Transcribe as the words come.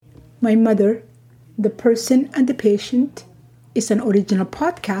My Mother, The Person and the Patient is an original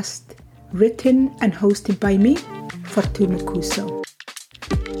podcast written and hosted by me, Fortuna Kuso.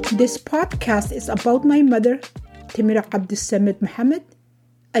 This podcast is about my mother, Timira Abdussamid Mohammed,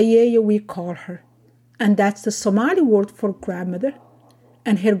 Ayaya we call her, and that's the Somali word for grandmother,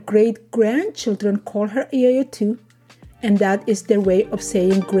 and her great-grandchildren call her Ayaya too, and that is their way of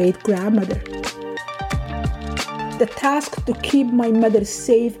saying great-grandmother. The task to keep my mother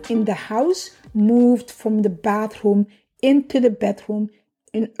safe in the house moved from the bathroom into the bedroom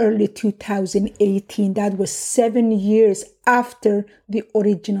in early 2018. That was 7 years after the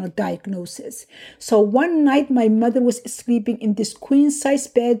original diagnosis. So one night my mother was sleeping in this queen-size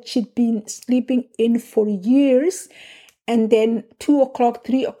bed she'd been sleeping in for years. And then 2 o'clock,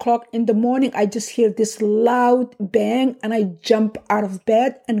 3 o'clock in the morning, I just hear this loud bang and I jump out of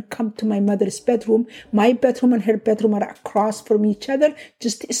bed and come to my mother's bedroom. My bedroom and her bedroom are across from each other,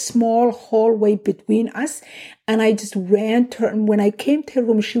 just a small hallway between us. And I just ran to her. And when I came to her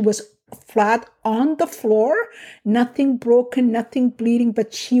room, she was flat on the floor, nothing broken, nothing bleeding,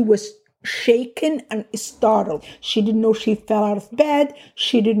 but she was shaken and startled. She didn't know she fell out of bed.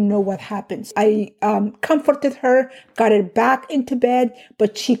 She didn't know what happened. I comforted her, got her back into bed,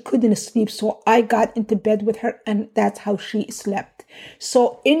 but she couldn't sleep. So I got into bed with her and that's how she slept.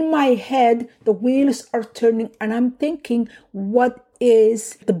 So in my head, the wheels are turning and I'm thinking, what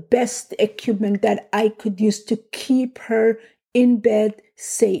is the best equipment that I could use to keep her in bed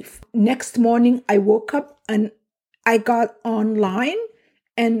safe? Next morning, I woke up and I got online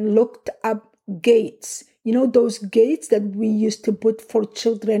and looked up gates. You know, those gates that we used to put for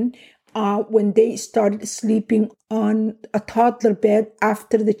children when they started sleeping on a toddler bed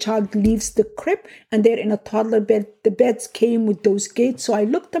after the child leaves the crib and they're in a toddler bed. The beds came with those gates. So I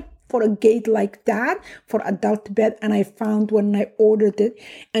looked up for a gate like that for adult bed and I found one and I ordered it.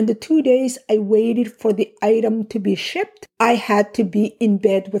 And the 2 days I waited for the item to be shipped, I had to be in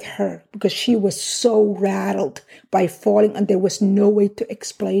bed with her because she was so rattled by falling and there was no way to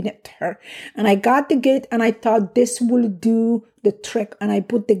explain it to her. And I got the gate and I thought this will do the trick and I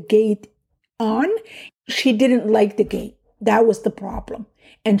put the gate on. She didn't like the gate. That was the problem.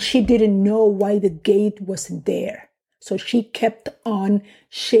 And she didn't know why the gate was there. So she kept on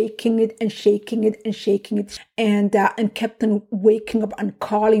shaking it and shaking it and shaking it and kept on waking up and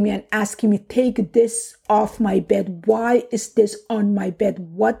calling me and asking me, take this off my bed. Why is this on my bed?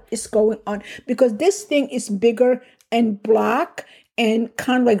 What is going on? Because this thing is bigger and black and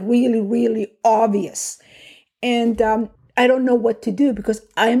kind of like really, really obvious. And I don't know what to do because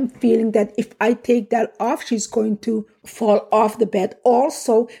I'm feeling that if I take that off, she's going to fall off the bed.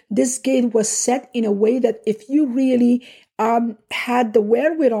 Also, this gate was set in a way that if you really had the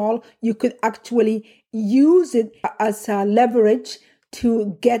wherewithal, you could actually use it as a leverage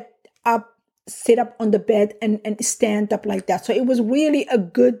to get up, sit up on the bed and stand up like that. So it was really a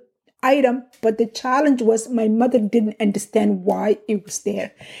good item, but the challenge was my mother didn't understand why it was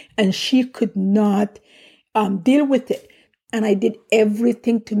there and she could not deal with it. And I did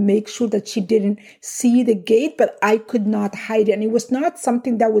everything to make sure that she didn't see the gate, but I could not hide it. And it was not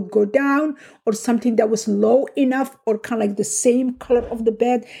something that would go down or something that was low enough or kind of like the same color of the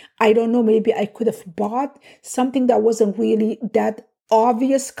bed. I don't know, maybe I could have bought something that wasn't really that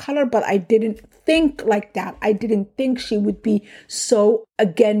obvious color, but I didn't think like that. I didn't think she would be so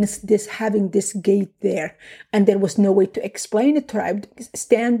against this, having this gate there. And there was no way to explain it to her. I would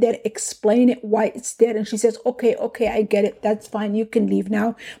stand there, explain it, why it's there. And she says, okay, I get it. That's fine. You can leave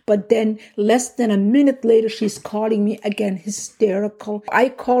now. But then less than a minute later, she's calling me again, hysterical. I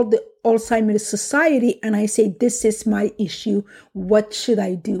called the Alzheimer's Society and I say, this is my issue. What should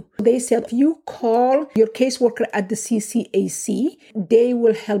I do? They said, if you call your caseworker at the CCAC, they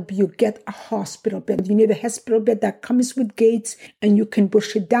will help you get a hospital bed. You need a hospital bed that comes with gates and you can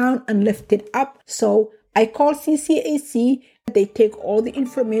push it down and lift it up. So I call CCAC. They take all the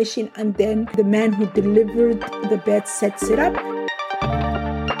information and then the man who delivered the bed sets it up.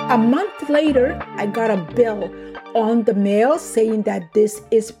 A month later, I got a bill on the mail saying that this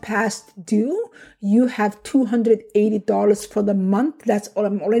is past due. You have $280 for the month. That's all.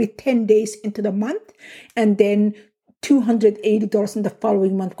 I'm already 10 days into the month. And then $280 in the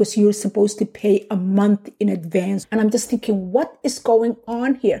following month because you're supposed to pay a month in advance. And I'm just thinking, what is going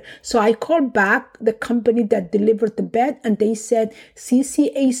on here? So I called back the company that delivered the bed and they said,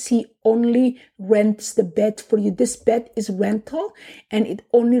 CCAC only rents the bed for you. This bed is rental and it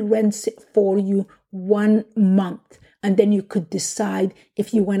only rents it for you 1 month. And then you could decide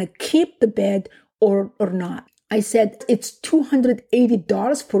if you want to keep the bed or not. I said, it's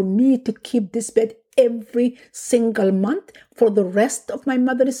 $280 for me to keep this bed every single month for the rest of my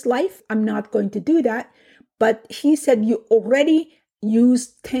mother's life. I'm not going to do that. But he said, you already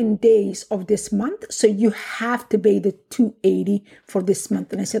used 10 days of this month, so you have to pay the $280 for this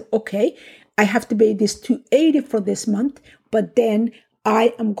month. And I said, okay, I have to pay this $280 for this month, but then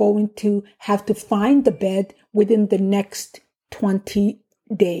I am going to have to find the bed within the next 20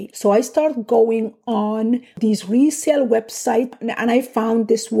 days. So I started going on these resale websites, and I found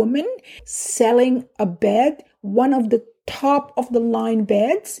this woman selling a bed, one of the top of the line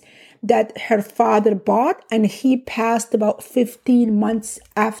beds that her father bought, and he passed about 15 months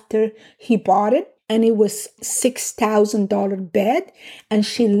after he bought it, and it was $6,000 bed, and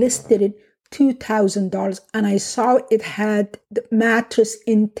she listed it $2,000, and I saw it had the mattress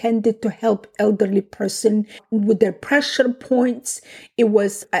intended to help elderly person with their pressure points. It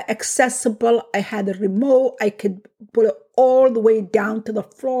was accessible. I had a remote. I could put it all the way down to the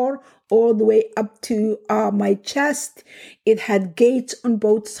floor, all the way up to my chest. It had gates on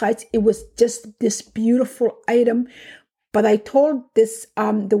both sides. It was just this beautiful item. But I told this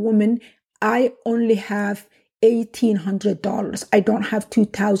the woman, I only have $1,800. I don't have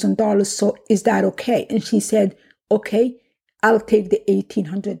 $2,000. So is that okay? And she said, okay, I'll take the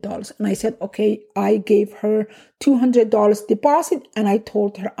 $1,800. And I said, okay, I gave her $200 deposit. And I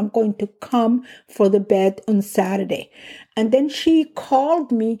told her I'm going to come for the bed on Saturday. And then she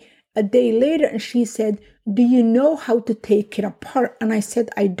called me a day later and she said, do you know how to take it apart? And I said,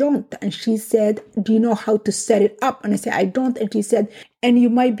 I don't. And she said, do you know how to set it up? And I said, I don't. And she said, and you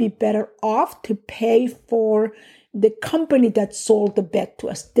might be better off to pay for the company that sold the bed to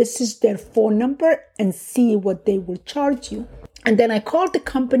us. This is their phone number and see what they will charge you. And then I called the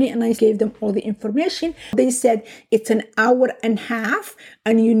company and I gave them all the information. They said it's an hour and a half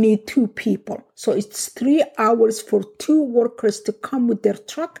and you need 2 people. So it's 3 hours for 2 workers to come with their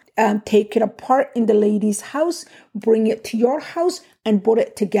truck and take it apart in the lady's house, bring it to your house and put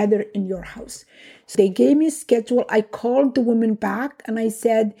it together in your house. So they gave me a schedule. I called the woman back and I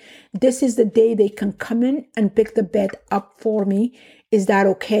said, this is the day they can come in and pick the bed up for me. Is that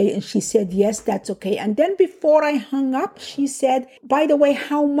okay? And she said, yes, that's okay. And then before I hung up, she said, by the way,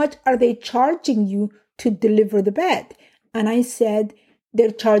 how much are they charging you to deliver the bed? And I said,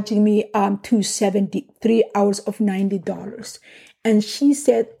 they're charging me $270, 3 hours of $90. And she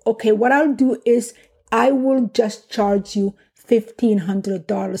said, okay, what I'll do is I will just charge you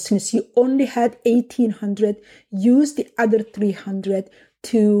 $1,500. Since you only had $1,800, use the other $300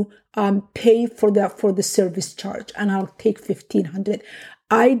 to pay for the service charge, and I'll take $1,500.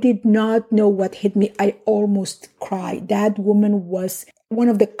 I did not know what hit me. I almost cried. That woman was one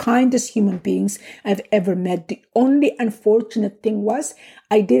of the kindest human beings I've ever met. The only unfortunate thing was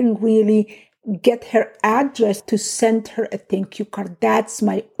I didn't really get her address to send her a thank you card. That's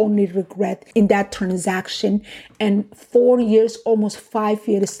my only regret in that transaction. And 4 years, almost 5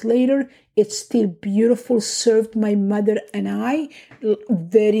 years later, it's still beautiful, served my mother and I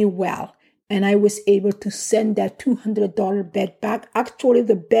very well. And I was able to send that $200 bed back. Actually,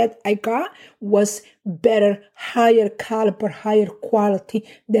 the bed I got was better, higher caliber, higher quality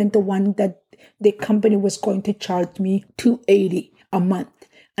than the one that the company was going to charge me $280 a month.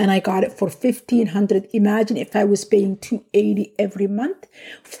 And I got it for $1,500. Imagine if I was paying $280 every month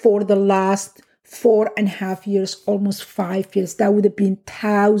for the last 4.5 years, almost 5 years. That would have been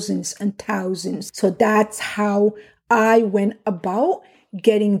thousands and thousands. So that's how I went about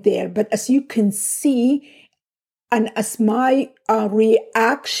getting there. But as you can see, and as my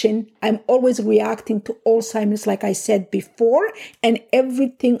reaction, I'm always reacting to Alzheimer's, like I said before, and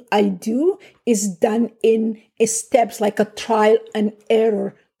everything I do is done in steps, like a trial and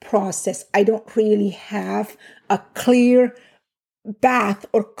error process. I don't really have a clear path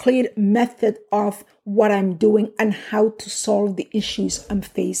or clear method of what I'm doing and how to solve the issues I'm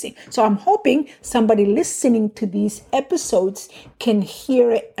facing. So I'm hoping somebody listening to these episodes can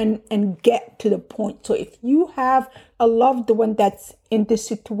hear it and get to the point. So if you have a loved one that's in this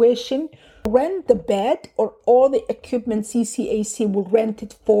situation, rent the bed or all the equipment. CCAC will rent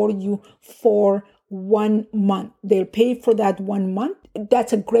it for you for 1 month. They'll pay for that 1 month.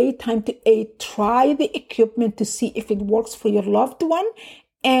 That's a great time to try the equipment to see if it works for your loved one,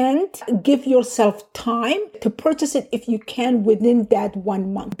 and give yourself time to purchase it if you can within that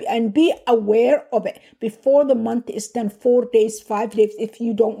 1 month, and be aware of it before the month is done. 4 days, 5 days, if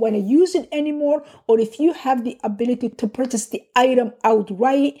you don't want to use it anymore, or if you have the ability to purchase the item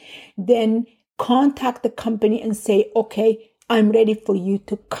outright, then contact the company and say, okay, I'm ready for you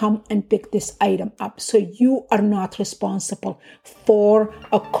to come and pick this item up. So you are not responsible for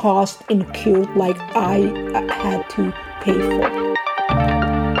a cost incurred like I had to pay for.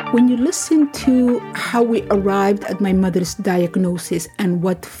 When you listen to how we arrived at my mother's diagnosis and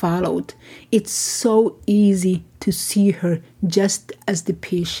what followed, it's so easy to see her just as the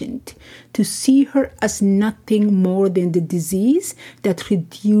patient, to see her as nothing more than the disease that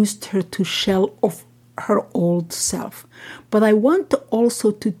reduced her to shell of her old self. But I want to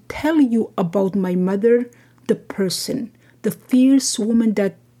also to tell you about my mother, the person, the fierce woman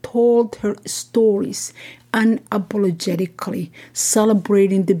that told her stories unapologetically,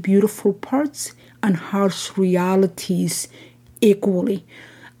 celebrating the beautiful parts and harsh realities equally.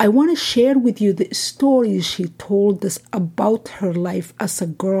 I want to share with you the stories she told us about her life as a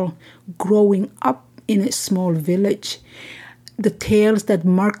girl growing up in a small village, the tales that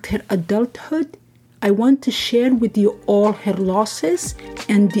marked her adulthood. I want to share with you all her losses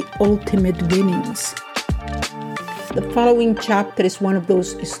and the ultimate winnings. The following chapter is one of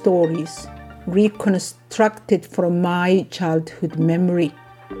those stories, reconstructed from my childhood memory.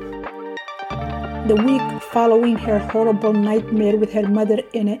 The week following her horrible nightmare with her mother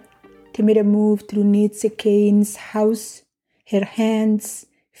in it, Timira moved to Nietzsche Kane's house. Her hands,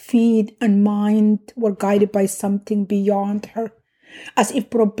 feet, and mind were guided by something beyond her, as if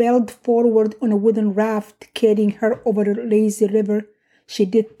propelled forward on a wooden raft carrying her over a lazy river. She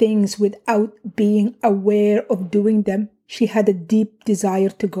did things without being aware of doing them. She had a deep desire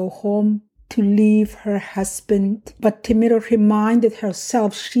to go home, to leave her husband. But Timira reminded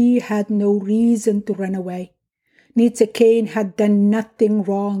herself she had no reason to run away. Nietzsche Kane had done nothing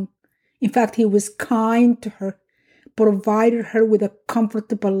wrong. In fact, he was kind to her, provided her with a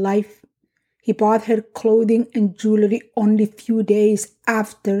comfortable life. He bought her clothing and jewelry only a few days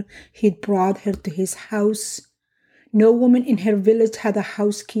after he'd brought her to his house. No woman in her village had a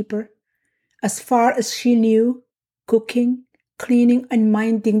housekeeper. As far as she knew, cooking, cleaning, and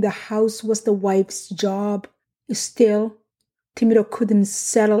minding the house was the wife's job. Still, Timira couldn't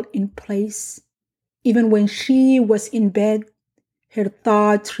settle in place. Even when she was in bed, her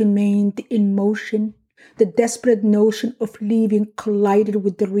thoughts remained in motion. The desperate notion of leaving collided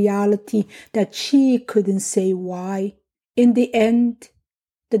with the reality that she couldn't say why. In the end,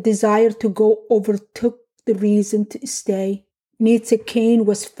 the desire to go overtook the reason to stay. Nietzsche Kane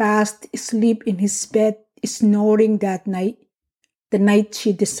was fast asleep in his bed, snoring that night, the night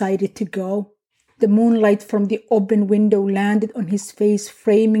she decided to go. The moonlight from the open window landed on his face,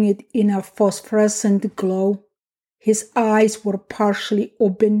 framing it in a phosphorescent glow. His eyes were partially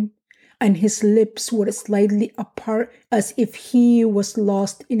open, and his lips were slightly apart, as if he was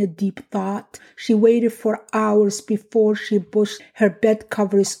lost in a deep thought. She waited for hours before she pushed her bed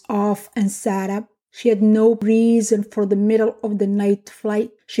covers off and sat up. She had no reason for the middle of the night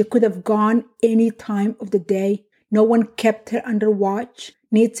flight. She could have gone any time of the day. No one kept her under watch.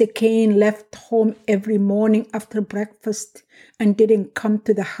 Nietzsche Kane left home every morning after breakfast and didn't come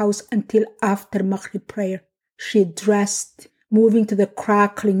to the house until after Maghrib prayer. She dressed, moving to the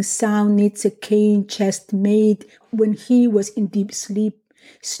crackling sound Nietzsche Kane's chest made when he was in deep sleep,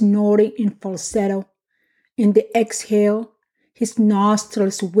 snoring in falsetto. In the exhale, his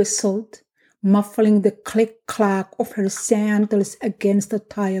nostrils whistled, muffling the click-clack of her sandals against the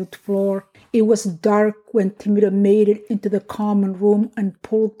tiled floor. It was dark when Timira made it into the common room and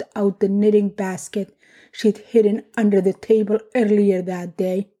pulled out the knitting basket she'd hidden under the table earlier that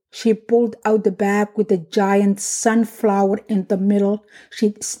day. She pulled out the bag with the giant sunflower in the middle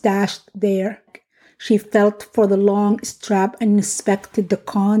she'd stashed there. She felt for the long strap and inspected the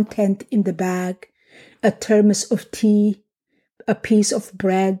content in the bag: a thermos of tea, a piece of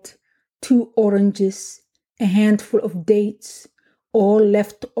bread, 2 oranges, a handful of dates, all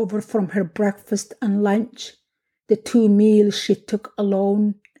left over from her breakfast and lunch, the 2 meals she took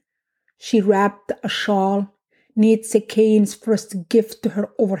alone. She wrapped a shawl, Nietzsche Kane's first gift to her,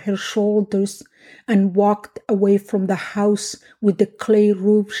 over her shoulders and walked away from the house with the clay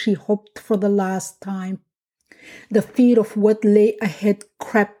roof she hoped for the last time. The fear of what lay ahead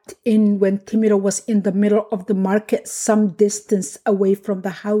crept in when Timira was in the middle of the market, some distance away from the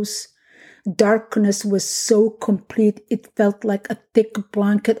house. Darkness was so complete it felt like a thick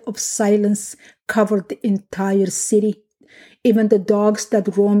blanket of silence covered the entire city. Even the dogs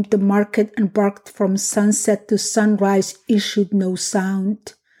that roamed the market and barked from sunset to sunrise issued no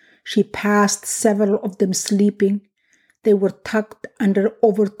sound. She passed several of them sleeping. They were tucked under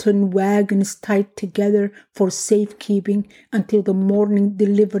overturned wagons tied together for safekeeping until the morning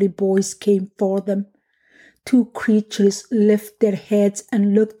delivery boys came for them. 2 creatures lifted their heads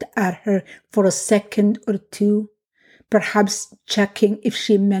and looked at her for a second or two, perhaps checking if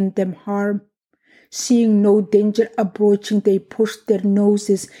she meant them harm. Seeing no danger approaching, they pushed their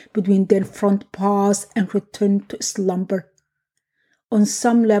noses between their front paws and returned to slumber. On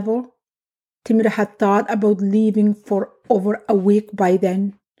some level, Timira had thought about leaving for over a week by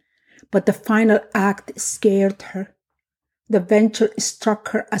then, but the final act scared her. The venture struck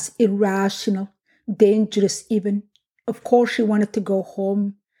her as irrational, dangerous even. Of course she wanted to go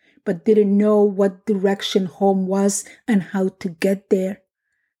home, but didn't know what direction home was and how to get there.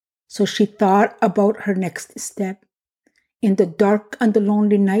 So she thought about her next step. In the dark and the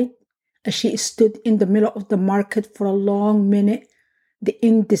lonely night, as she stood in the middle of the market for a long minute, the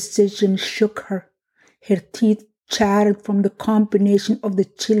indecision shook her. Her teeth chattered from the combination of the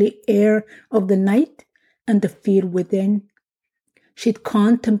chilly air of the night and the fear within. She'd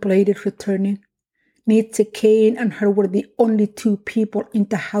contemplated returning. Nietzsche Kane and her were the only two people in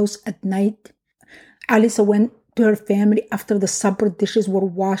the house at night. Alisa went to her family after the supper dishes were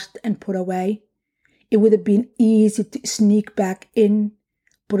washed and put away. It would have been easy to sneak back in,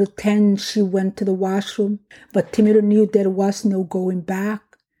 pretend she went to the washroom, but Timiro knew there was no going back.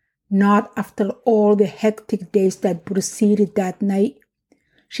 Not after all the hectic days that preceded that night.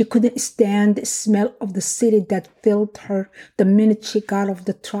 She couldn't stand the smell of the city that filled her the minute she got off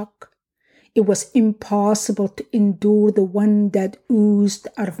the truck. It was impossible to endure the one that oozed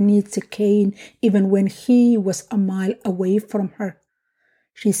out of Nietzsche Kane even when he was a mile away from her.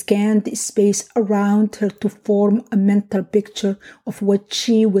 She scanned the space around her to form a mental picture of what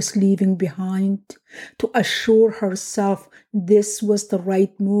she was leaving behind. To assure herself this was the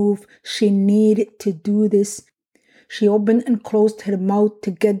right move, she needed to do this. She opened and closed her mouth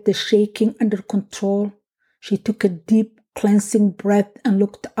to get the shaking under control. She took a deep, cleansing breath and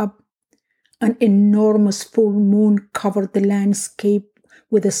looked up. An enormous full moon covered the landscape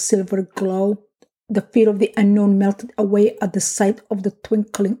with a silver glow. The fear of the unknown melted away at the sight of the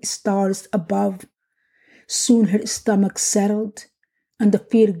twinkling stars above. Soon her stomach settled, and the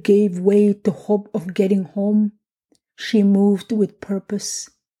fear gave way to hope of getting home. She moved with purpose.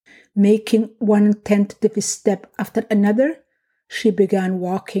 Making one tentative step after another, she began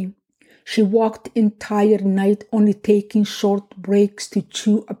walking. She walked the entire night, only taking short breaks to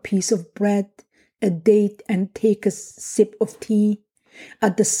chew a piece of bread, a date, and take a sip of tea.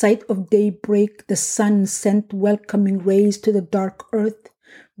 At the sight of daybreak, the sun sent welcoming rays to the dark earth,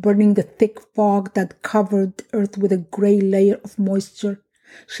 burning the thick fog that covered the earth with a gray layer of moisture.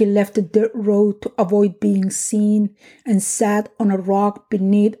 She left the dirt road to avoid being seen and sat on a rock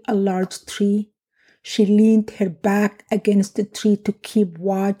beneath a large tree. She leaned her back against the tree to keep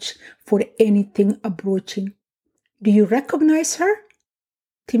watch for anything approaching. "Do you recognize her?"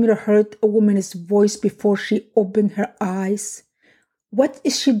 Timira heard a woman's voice before she opened her eyes. What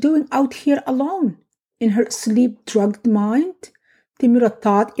is she doing out here alone? In her sleep-drugged mind, Timira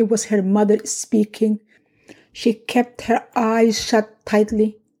thought it was her mother speaking. She kept her eyes shut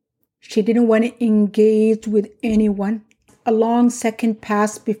tightly. She didn't want to engage with anyone. A long second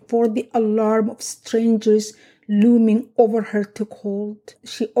passed before the alarm of strangers looming over her took hold.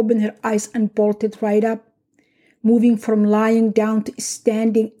 She opened her eyes and bolted right up, moving from lying down to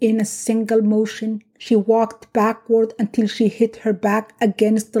standing in a single motion. She walked backward until she hit her back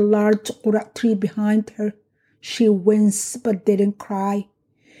against the large qura tree behind her. She winced but didn't cry.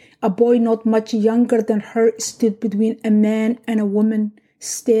 A boy not much younger than her stood between a man and a woman,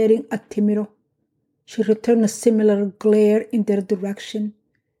 staring at Timiro. She returned a similar glare in their direction.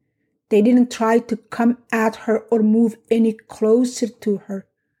 They didn't try to come at her or move any closer to her.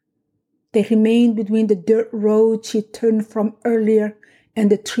 They remained between the dirt road she turned from earlier and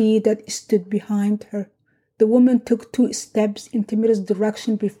the tree that stood behind her. The woman took 2 steps in Timiro's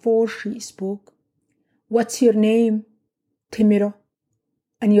direction before she spoke. "What's your name?" "Timiro."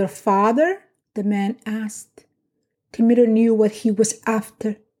 "And your father?" the man asked. Timiro knew what he was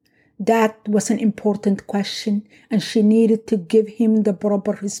after. That was an important question, and she needed to give him the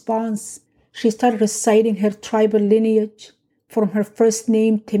proper response. She started reciting her tribal lineage from her first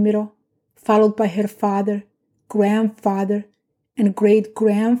name, Timiro, followed by her father, grandfather, and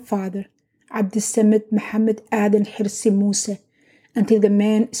great-grandfather, Abdisamit Muhammad Aden Hirsi Musa, until the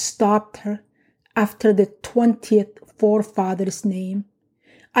man stopped her after the 20th forefather's name.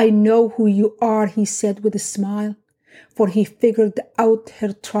 "I know who you are," he said with a smile, for he figured out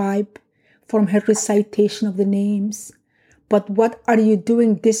her tribe from her recitation of the names. "But what are you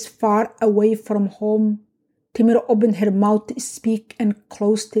doing this far away from home?" Timiro opened her mouth to speak and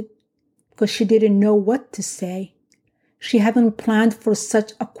closed it because she didn't know what to say. She hadn't planned for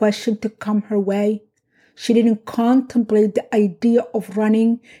such a question to come her way. She didn't contemplate the idea of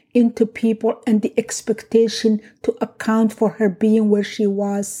running into people and the expectation to account for her being where she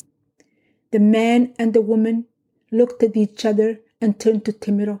was. The man and the woman looked at each other and turned to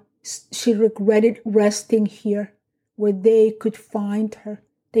Timiro. She regretted resting here. where they could find her.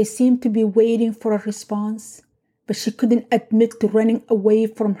 They seemed to be waiting for a response, but she couldn't admit to running away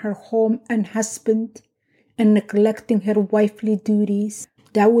from her home and husband and neglecting her wifely duties.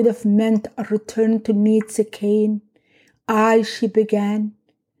 That would have meant a return to Nietzsche cane. She began,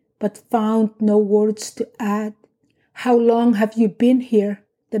 but found no words to add. How long have you been here?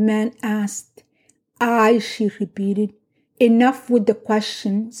 The man asked. She repeated. Enough with the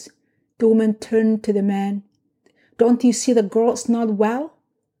questions. The woman turned to the man. Don't you see the girl's not well?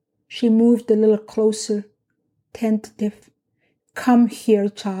 She moved a little closer, tentative. Come here,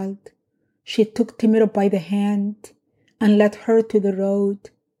 child. She took Timira by the hand and led her to the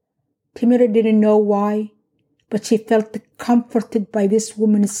road. Timira didn't know why, but she felt comforted by this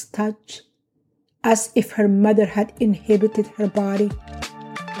woman's touch, as if her mother had inhabited her body.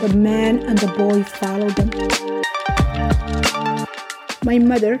 The man and the boy followed them. My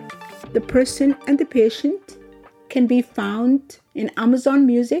Mother, the Person and the Patient can be found in Amazon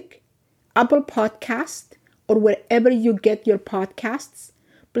Music, Apple Podcast, or wherever you get your podcasts.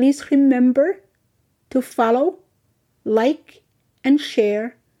 Please remember to follow, like, and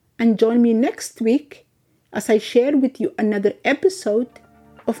share, and join me next week as I share with you another episode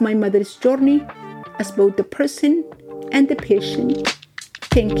of my mother's journey as both the person and the patient.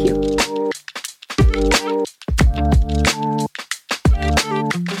 Thank you.